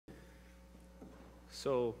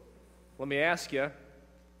So let me ask you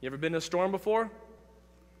ever been in a storm before?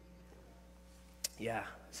 Yeah.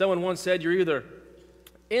 Someone once said you're either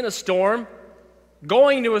in a storm,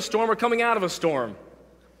 going into a storm, or coming out of a storm.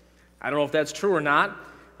 I don't know if that's true or not.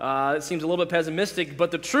 It seems a little bit pessimistic, but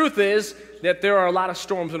the truth is that there are a lot of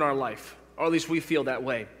storms in our life, or at least we feel that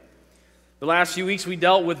way. The last few weeks we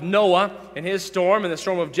dealt with Noah and his storm and the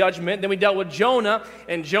storm of judgment. Then we dealt with Jonah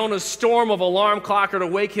and Jonah's storm of alarm clocker to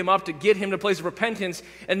wake him up, to get him to a place of repentance.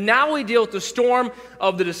 And now we deal with the storm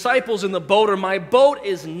of the disciples in the boat, or my boat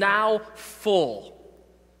is now full.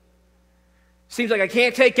 Seems like I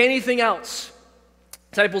can't take anything else.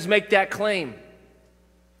 Disciples make that claim.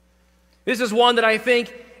 This is one that I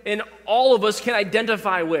think all of us can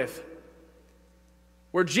identify with,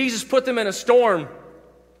 where Jesus put them in a storm,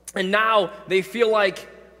 and now they feel like,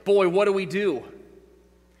 boy, what do we do?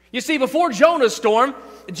 You see, before Jonah's storm,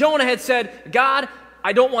 Jonah had said, God,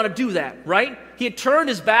 I don't want to do that, right? He had turned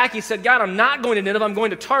his back. He said, God, I'm not going to Nineveh. I'm going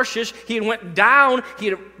to Tarshish. He had went down. He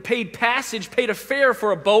had paid passage, paid a fare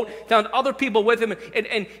for a boat, found other people with him,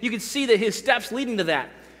 and you could see that his steps leading to that.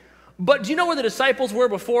 But do you know where the disciples were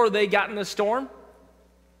before they got in the storm?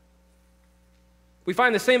 We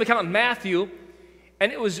find the same account in Matthew,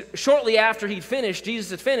 and it was shortly after Jesus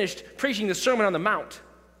had finished preaching the Sermon on the Mount.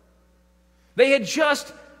 They had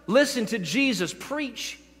just listened to Jesus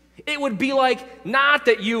preach. It would be like not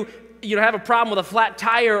that you have a problem with a flat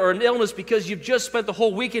tire or an illness because you've just spent the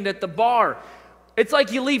whole weekend at the bar. It's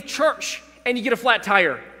like you leave church and you get a flat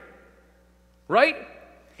tire, right?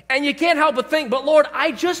 And you can't help but think, but Lord,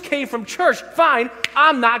 I just came from church. Fine,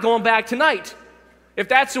 I'm not going back tonight, if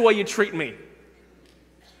that's the way you treat me.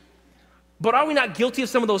 But are we not guilty of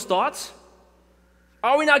some of those thoughts?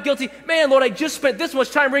 Are we not guilty? Man, Lord, I just spent this much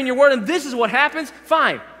time reading your word, and this is what happens?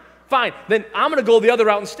 Fine. Then I'm going to go the other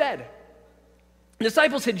route instead. The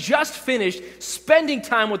disciples had just finished spending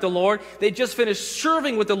time with the Lord. They just finished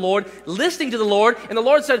serving with the Lord, listening to the Lord, and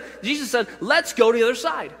Jesus said, let's go to the other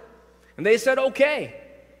side. And they said, okay.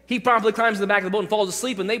 He promptly climbs in the back of the boat and falls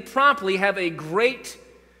asleep, and they promptly have a great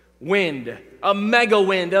wind, a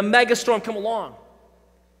mega storm come along.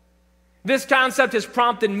 This concept has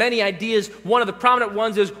prompted many ideas. One of the prominent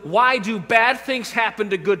ones is, why do bad things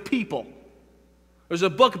happen to good people? There's a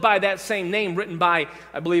book by that same name written by,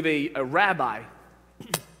 I believe, a rabbi.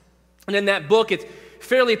 And in that book, it's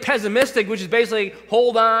fairly pessimistic, which is basically,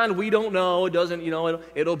 hold on, we don't know,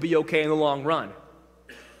 it'll be okay in the long run.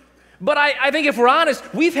 But I think if we're honest,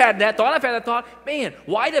 I've had that thought, man,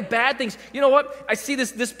 why do bad things, you know what, I see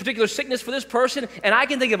this particular sickness for this person, and I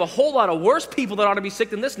can think of a whole lot of worse people that ought to be sick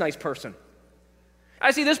than this nice person. I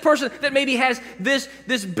see this person that maybe has this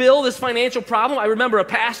financial problem. I remember a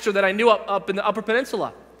pastor that I knew up in the Upper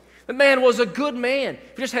Peninsula. The man was a good man.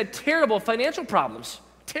 He just had terrible financial problems.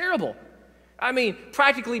 Terrible. I mean,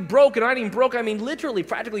 practically broke, and I don't even broke, I mean literally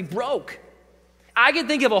practically broke. I can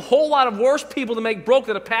think of a whole lot of worse people to make broke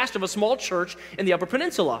than a pastor of a small church in the Upper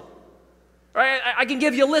Peninsula. Right? I can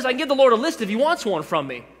give you a list. I can give the Lord a list if he wants one from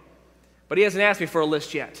me. But he hasn't asked me for a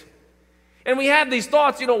list yet. And we have these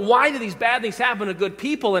thoughts, why do these bad things happen to good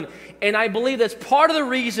people? And I believe that's part of the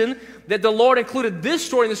reason that the Lord included this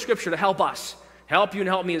story in the Scripture to help us, help you and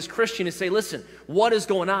help me as Christians, and say, listen, what is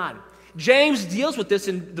going on? James deals with this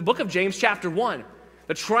in the book of James, chapter 1.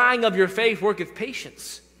 The trying of your faith worketh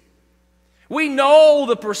patience. We know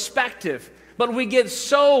the perspective, but we get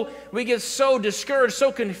so discouraged,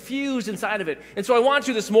 so confused inside of it. And so I want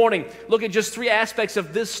you this morning look at just three aspects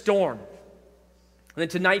of this storm. And then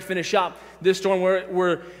tonight finish up this storm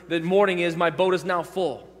where the morning is, my boat is now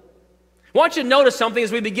full. I want you to notice something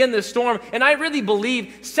as we begin this storm, and I really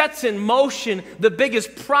believe sets in motion the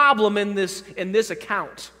biggest problem in this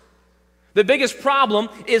account. The biggest problem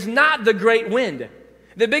is not the great wind.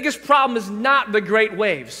 The biggest problem is not the great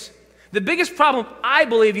waves. The biggest problem, I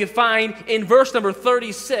believe, you find in verse number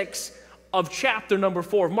 36 of chapter number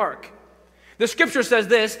 4 of Mark. The Scripture says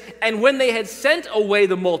this, and when they had sent away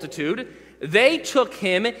the multitude, they took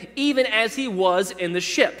him even as he was in the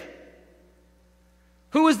ship.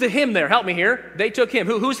 Who is the him there? Help me here. They took him.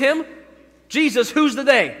 Who's him? Jesus. Who's the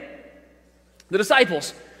they? The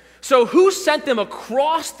disciples. So who sent them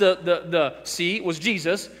across the sea was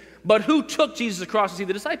Jesus, but who took Jesus across the sea?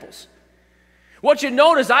 The disciples. What you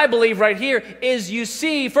notice, I believe, right here is you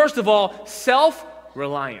see, first of all,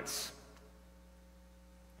 self-reliance.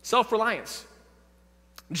 Self-reliance.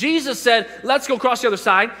 Jesus said, let's go across the other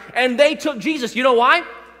side, and they took Jesus. You know why?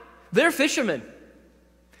 They're fishermen.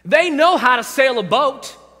 They know how to sail a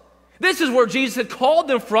boat. This is where Jesus had called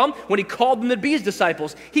them from when he called them to be his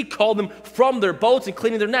disciples. He called them from their boats and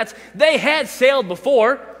cleaning their nets. They had sailed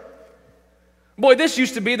before. Boy, this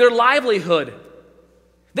used to be their livelihood.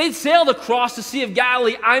 They'd sailed across the Sea of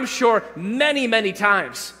Galilee, I'm sure, many, many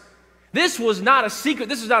times. This was not a secret.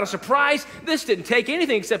 This was not a surprise. This didn't take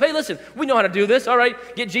anything except, hey, listen, we know how to do this. All right,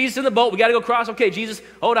 get Jesus in the boat. We got to go across. Okay, Jesus,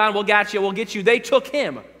 hold on. We'll got you. We'll get you. They took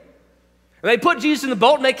him. And they put Jesus in the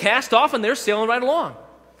boat, and they cast off, and they're sailing right along.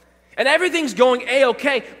 And everything's going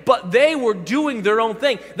A-okay, but they were doing their own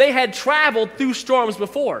thing. They had traveled through storms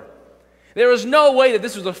before. There was no way that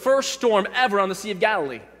this was the first storm ever on the Sea of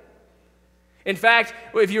Galilee. In fact,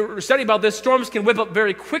 if you're studying about this, storms can whip up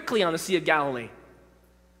very quickly on the Sea of Galilee.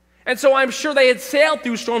 And so I'm sure they had sailed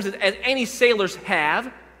through storms as any sailors have,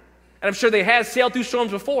 and I'm sure they had sailed through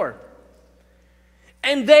storms before.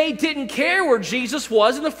 And they didn't care where Jesus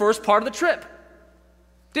was in the first part of the trip,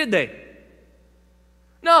 did they?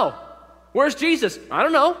 No. Where's Jesus? I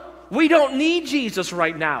don't know. We don't need Jesus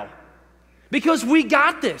right now because we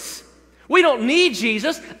got this. We don't need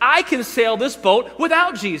Jesus. I can sail this boat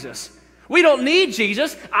without Jesus. We don't need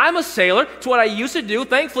Jesus. I'm a sailor. It's what I used to do.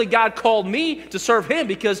 Thankfully, God called me to serve him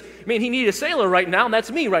because, he needed a sailor right now, and that's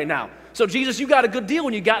me right now. So, Jesus, you got a good deal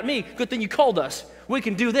when you got me. Good thing you called us. We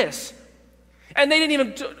can do this. And they didn't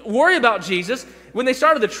even worry about Jesus. When they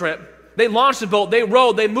started the trip, they launched the boat, they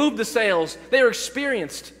rowed, they moved the sails. They were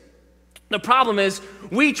experienced. The problem is,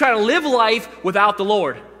 we try to live life without the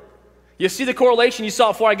Lord. You see the correlation? You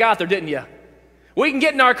saw it before I got there, didn't you? We can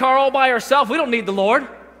get in our car all by ourselves. We don't need the Lord.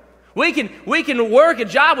 We can work a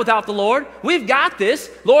job without the Lord. We've got this.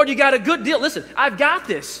 Lord, you got a good deal. Listen, I've got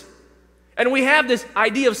this. And we have this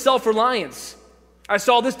idea of self-reliance. I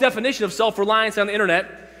saw this definition of self-reliance on the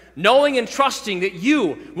internet: knowing and trusting that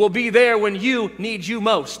you will be there when you need you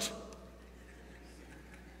most.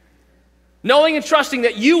 Knowing and trusting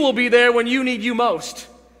that you will be there when you need you most.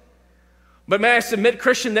 But may I submit,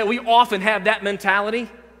 Christian, that we often have that mentality,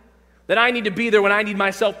 that I need to be there when I need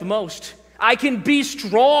myself the most. I can be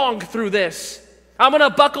strong through this. I'm going to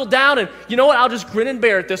buckle down, and you know what? I'll just grin and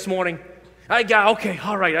bear it this morning. Okay,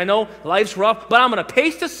 all right, I know life's rough, but I'm going to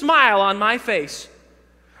paste a smile on my face.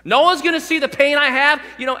 No one's going to see the pain I have.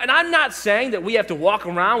 And I'm not saying that we have to walk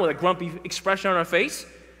around with a grumpy expression on our face.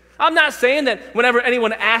 I'm not saying that whenever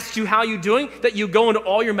anyone asks you how you're doing, that you go into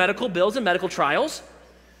all your medical bills and medical trials.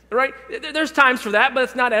 Right? There's times for that, but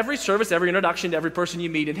it's not every service, every introduction to every person you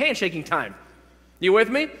meet in handshaking time. You with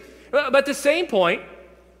me? But at the same point,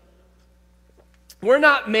 we're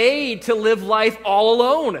not made to live life all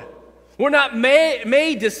alone. We're not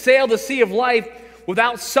made to sail the sea of life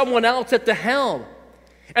without someone else at the helm.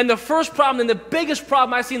 And the first problem, and the biggest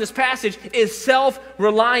problem I see in this passage, is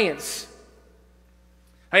self-reliance.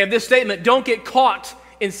 I have this statement: don't get caught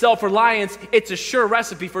in self-reliance. It's a sure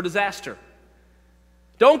recipe for disaster.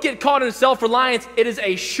 Don't get caught in self-reliance. It is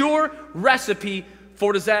a sure recipe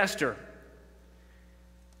for disaster.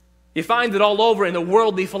 You find it all over in the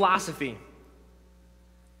worldly philosophy.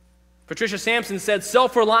 Patricia Sampson said,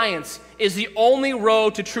 self-reliance is the only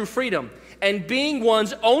road to true freedom, and being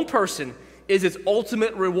one's own person is its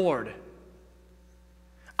ultimate reward.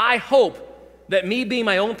 I hope that me being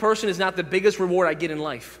my own person is not the biggest reward I get in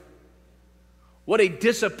life. What a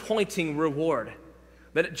disappointing reward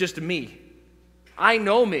that it's just me. I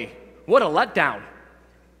know me. What a letdown.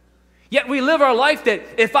 Yet we live our life that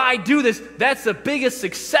if I do this, that's the biggest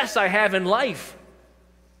success I have in life.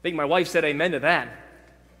 I think my wife said amen to that.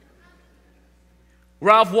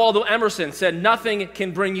 Ralph Waldo Emerson said, nothing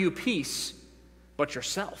can bring you peace but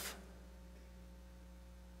yourself.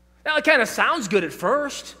 Now, it kind of sounds good at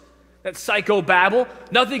first, that psychobabble.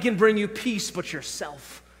 Nothing can bring you peace but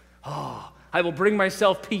yourself. Oh, I will bring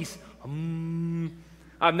myself peace. I'm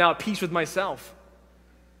now at peace with myself.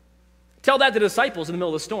 Tell that to the disciples in the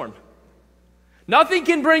middle of the storm. Nothing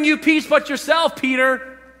can bring you peace but yourself,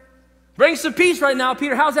 Peter. Bring some peace right now,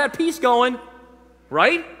 Peter. How's that peace going?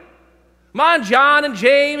 Right? Come on, John and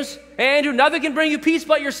James, Andrew. Nothing can bring you peace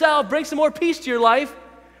but yourself. Bring some more peace to your life.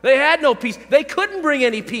 They had no peace. They couldn't bring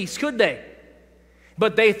any peace, could they?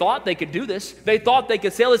 But they thought they could do this. They thought they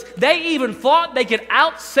could sail this. They even thought they could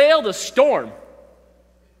outsail the storm.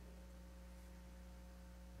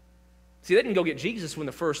 See, they didn't go get Jesus when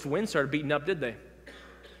the first wind started beating up, did they?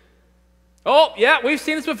 Oh, yeah, we've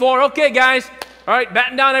seen this before. Okay, guys. All right,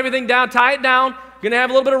 batten down everything down, tie it down. Going to have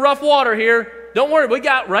a little bit of rough water here. Don't worry, we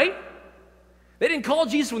got, right? They didn't call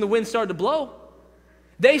Jesus when the wind started to blow.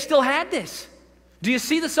 They still had this. Do you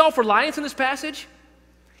see the self-reliance in this passage?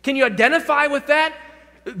 Can you identify with that?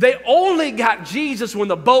 They only got Jesus when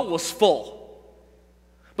the boat was full.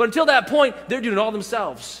 But until that point, they're doing it all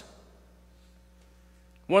themselves.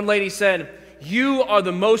 One lady said, you are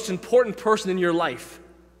the most important person in your life.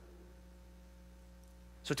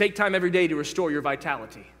 So take time every day to restore your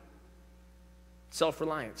vitality.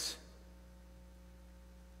 Self-reliance.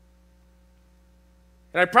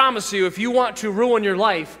 And I promise you, if you want to ruin your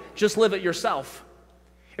life, just live it yourself.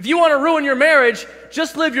 If you want to ruin your marriage,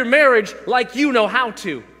 just live your marriage like you know how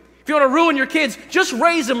to. If you want to ruin your kids, just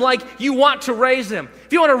raise them like you want to raise them.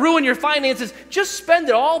 If you want to ruin your finances, just spend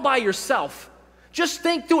it all by yourself. Just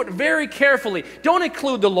think through it very carefully. Don't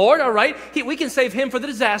include the Lord, all right? We can save him for the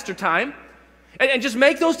disaster time. And just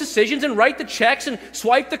make those decisions and write the checks and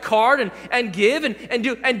swipe the card and give and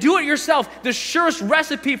do it yourself. The surest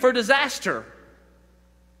recipe for disaster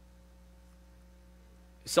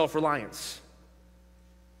is self-reliance.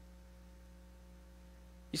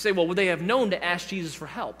 You say, well, would they have known to ask Jesus for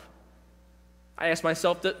help? I ask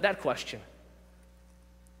myself that question.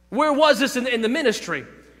 Where was this in the ministry?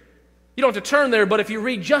 You don't have to turn there, but if you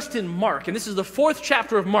read just in Mark, and this is the 4th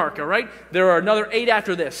chapter of Mark, all right? There are another 8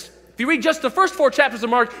 after this. If you read just the first 4 chapters of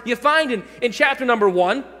Mark, you find in chapter number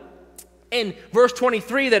 1, in verse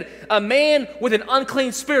 23, that a man with an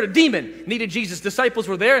unclean spirit, a demon, needed Jesus. Disciples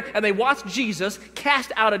were there, and they watched Jesus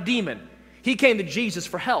cast out a demon. He came to Jesus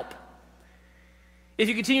for help. If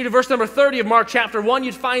you continue to verse number 30 of Mark chapter 1,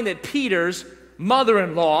 you'd find that Peter's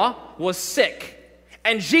mother-in-law was sick.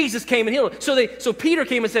 And Jesus came and healed her. So Peter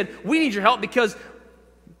came and said, we need your help because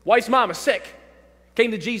wife's mom is sick. Came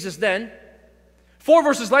to Jesus then. 4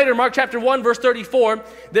 verses later, Mark chapter 1, verse 34,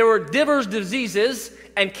 there were divers diseases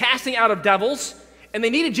and casting out of devils, and they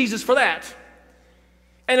needed Jesus for that.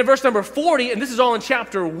 And in verse number 40, and this is all in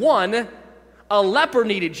chapter 1, a leper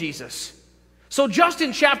needed Jesus. So just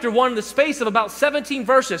in chapter 1, in the space of about 17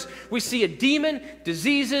 verses, we see a demon,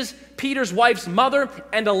 diseases, Peter's wife's mother,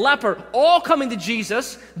 and a leper all coming to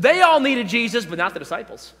Jesus. They all needed Jesus, but not the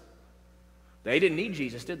disciples. They didn't need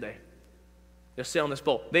Jesus, did they? They're sailing this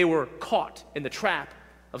boat. They were caught in the trap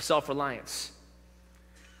of self-reliance.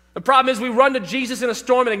 The problem is we run to Jesus in a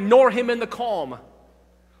storm and ignore him in the calm.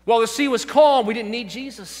 While the sea was calm, we didn't need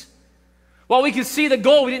Jesus. While we could see the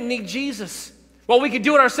goal, we didn't need Jesus. While we could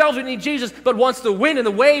do it ourselves, we didn't need Jesus. But once the wind and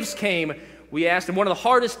the waves came, we asked him. One of the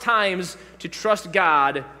hardest times to trust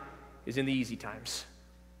God is in the easy times.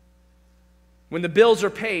 When the bills are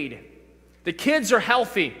paid, the kids are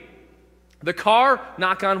healthy, the car,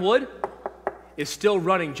 knock on wood, is still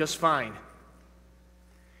running just fine.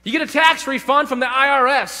 You get a tax refund from the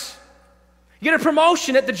IRS. You get a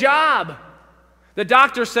promotion at the job. The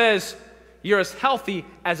doctor says, you're as healthy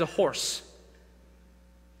as a horse.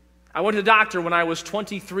 I went to the doctor when I was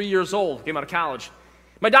 23 years old, came out of college.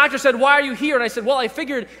 My doctor said, why are you here? And I said, well, I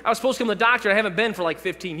figured I was supposed to come to the doctor. I haven't been for like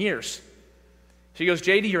 15 years. She goes,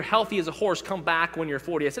 JD, you're healthy as a horse. Come back when you're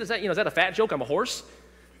 40. I said, is that a fat joke? I'm a horse?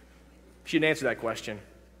 She didn't answer that question.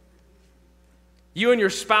 You and your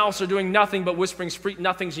spouse are doing nothing but whispering sweet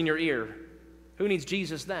nothings in your ear. Who needs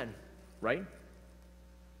Jesus then, right?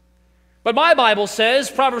 But my Bible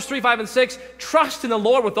says, Proverbs 3, 5, and 6, trust in the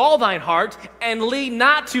Lord with all thine heart, and lean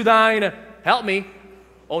not to thine, help me,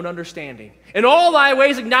 own understanding. In all thy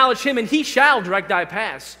ways acknowledge him, and he shall direct thy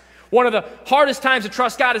paths. One of the hardest times to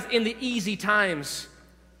trust God is in the easy times.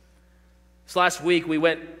 This last week, we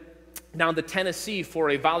went down to Tennessee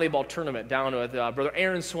for a volleyball tournament down with Brother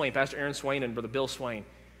Aaron Swain, Pastor Aaron Swain, and Brother Bill Swain.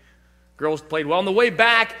 Girls played well. On the way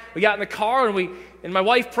back, we got in the car, and my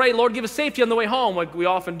wife prayed, Lord, give us safety on the way home, like we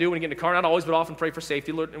often do when we get in the car. Not always, but often pray for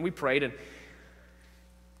safety, Lord, and we prayed. And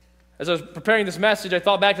as I was preparing this message, I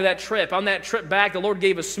thought back to that trip. On that trip back, the Lord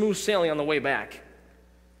gave us smooth sailing on the way back.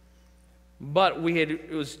 But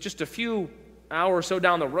it was just a few hours or so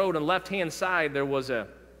down the road, on the left-hand side, there was an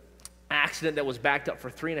accident that was backed up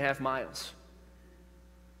for 3.5 miles.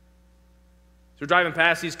 So we're driving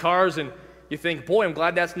past these cars, and you think, boy, I'm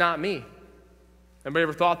glad that's not me. Anybody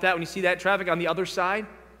ever thought that when you see that traffic on the other side?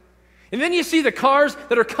 And then you see the cars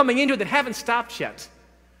that are coming into it that haven't stopped yet.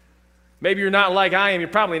 Maybe you're not like I am. You're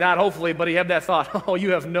probably not, hopefully, but you have that thought, oh,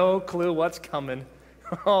 you have no clue what's coming.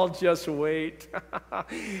 I'll just wait.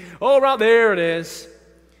 Oh, right there it is.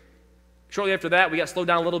 Shortly after that, we got slowed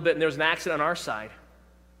down a little bit, and there was an accident on our side.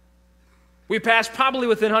 We passed probably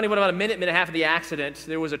within, about a minute and a half of the accident.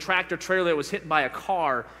 There was a tractor trailer that was hit by a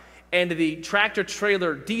car, and the tractor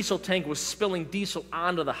trailer diesel tank was spilling diesel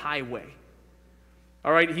onto the highway.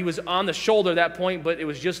 All right, he was on the shoulder at that point, but it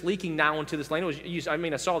was just leaking now into this lane.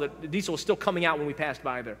 I saw that the diesel was still coming out when we passed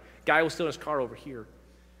by there. Guy was still in his car over here. It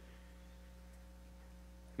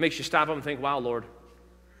makes you stop up and think, wow, Lord,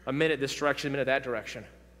 a minute this direction, a minute that direction.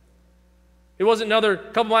 It wasn't another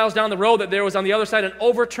couple miles down the road that there was on the other side an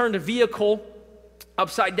overturned vehicle,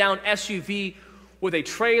 upside down SUV with a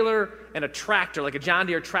trailer and a tractor, like a John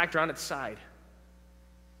Deere tractor on its side.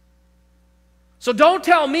 So don't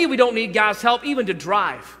tell me we don't need God's help even to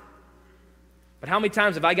drive. But how many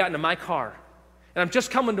times have I gotten in my car and I'm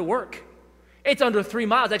just coming to work It's under 3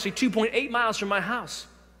 miles, actually 2.8 miles from my house.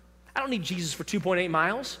 I don't need Jesus for 2.8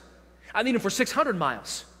 miles. I need him for 600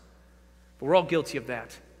 miles. But we're all guilty of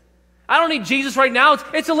that. I don't need Jesus right now.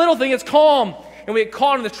 It's a little thing. It's calm. And we get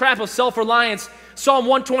caught in the trap of self-reliance. Psalm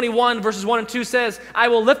 121, verses 1 and 2 says, I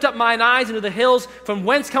will lift up mine eyes into the hills, from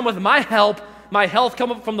whence cometh my help. My health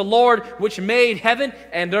cometh from the Lord, which made heaven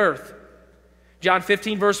and earth. John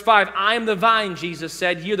 15, verse 5, I am the vine, Jesus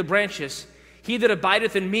said, ye are the branches. He that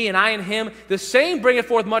abideth in me, and I in him, the same bringeth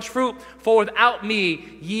forth much fruit, for without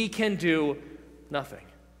me ye can do nothing.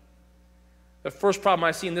 The first problem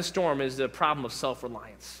I see in this storm is the problem of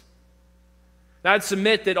self-reliance. Now, I'd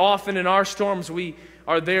submit that often in our storms we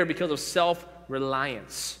are there because of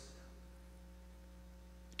self-reliance.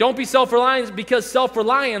 Don't be self-reliant, because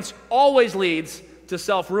self-reliance always leads to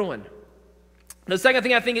self-ruin. The second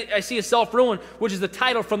thing I think I see is self-ruin, which is the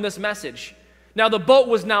title from this message. Now the boat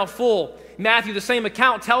was now full. Matthew, the same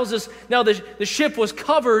account, tells us now the ship was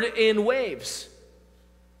covered in waves.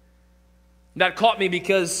 That caught me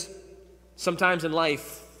because sometimes in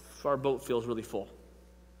life our boat feels really full.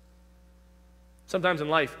 Sometimes in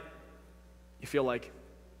life you feel like,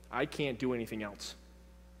 I can't do anything else.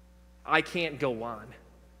 I can't go on.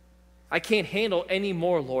 I can't handle any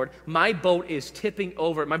more, Lord. My boat is tipping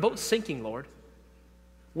over. My boat's sinking, Lord.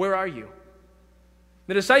 Where are you?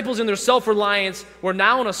 The disciples in their self-reliance were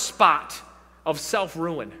now in a spot of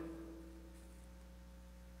self-ruin.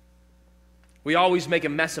 We always make a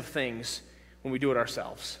mess of things when we do it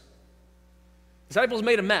ourselves. Disciples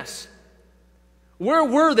made a mess. Where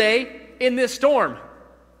were they in this storm?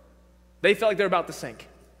 They felt like they were about to sink.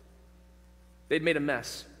 They'd made a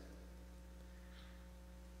mess.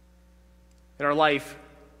 In our life,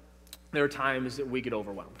 there are times that we get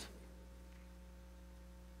overwhelmed.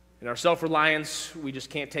 In our self-reliance, we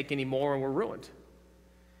just can't take any more and we're ruined.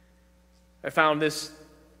 I found this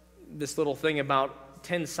little thing about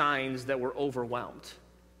 10 signs that we're overwhelmed.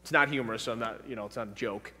 It's not humorous, so I'm not, it's not a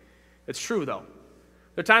joke. It's true, though.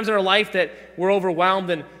 There are times in our life that we're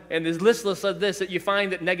overwhelmed, and there's lists of this, that you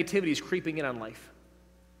find that negativity is creeping in on life.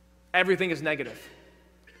 Everything is negative.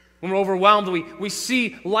 When we're overwhelmed, we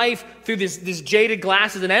see life through these jaded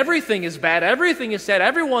glasses, and everything is bad, everything is sad,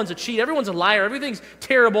 everyone's a cheat, everyone's a liar, everything's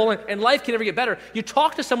terrible, and life can never get better. You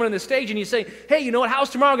talk to someone on the stage and you say, hey, you know what,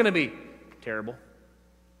 how's tomorrow going to be? Terrible.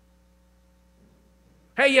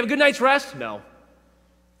 Hey, you have a good night's rest? No.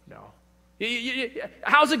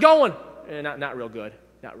 How's it going? Not real good.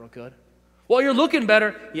 Not real good. Well, you're looking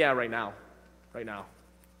better. Yeah, right now.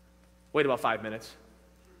 Wait about 5 minutes.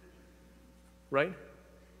 Right?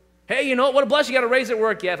 Hey, you know what a blessing, you got a raise at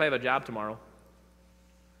work. Yeah, if I have a job tomorrow.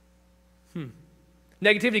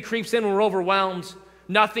 Negativity creeps in when we're overwhelmed.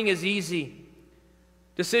 Nothing is easy.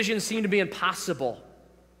 Decisions seem to be impossible.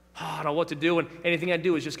 I don't know what to do, and anything I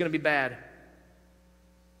do is just going to be bad.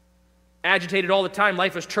 Agitated all the time.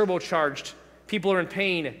 Life is turbocharged. People are in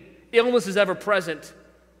pain. Illness is ever present.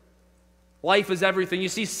 Life is everything. You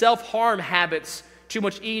see self-harm habits, too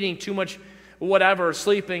much eating, too much whatever,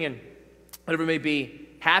 sleeping, and whatever it may be.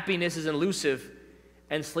 Happiness is elusive,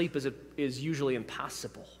 and sleep is usually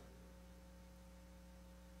impossible.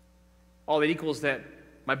 All that equals that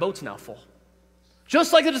my boat's now full.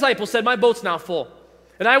 Just like the disciples said, my boat's now full.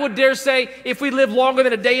 And I would dare say, if we live longer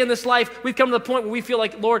than a day in this life, we've come to the point where we feel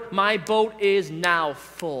like, Lord, my boat is now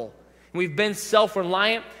full. And we've been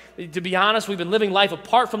self-reliant. To be honest, we've been living life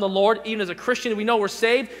apart from the Lord. Even as a Christian, we know we're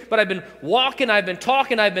saved, but I've been walking, I've been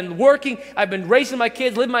talking, I've been working, I've been raising my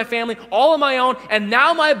kids, living my family, all on my own, and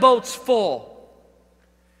now my boat's full.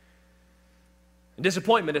 And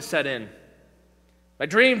disappointment has set in. My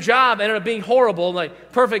dream job ended up being horrible. My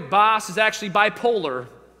perfect boss is actually bipolar.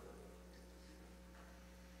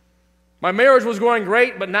 My marriage was going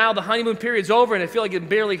great, but now the honeymoon period's over and I feel like I'm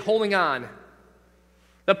barely holding on.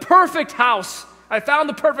 The perfect house. I found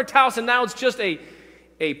the perfect house, and now it's just a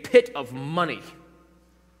pit of money.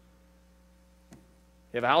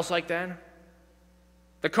 You have a house like that?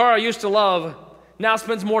 The car I used to love now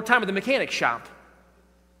spends more time at the mechanic shop.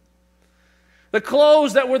 The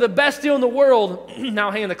clothes that were the best deal in the world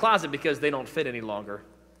now hang in the closet because they don't fit any longer.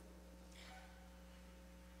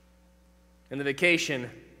 And the vacation,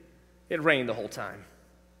 it rained the whole time.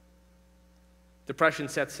 Depression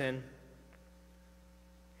sets in.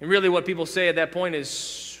 And really what people say at that point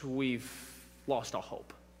is, we've lost all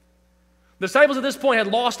hope. The disciples at this point had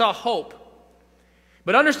lost all hope.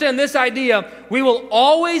 But understand this idea, we will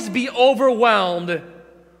always be overwhelmed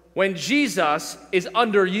when Jesus is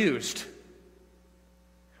underused.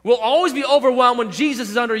 We'll always be overwhelmed when Jesus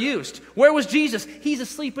is underused. Where was Jesus? He's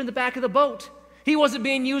asleep in the back of the boat. He wasn't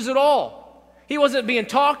being used at all. He wasn't being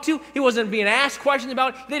talked to. He wasn't being asked questions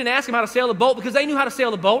about it. They didn't ask him how to sail the boat because they knew how to sail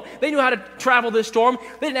the boat. They knew how to travel this storm.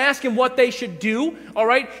 They didn't ask him what they should do, all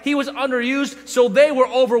right? He was underused, so they were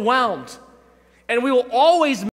overwhelmed. And we will always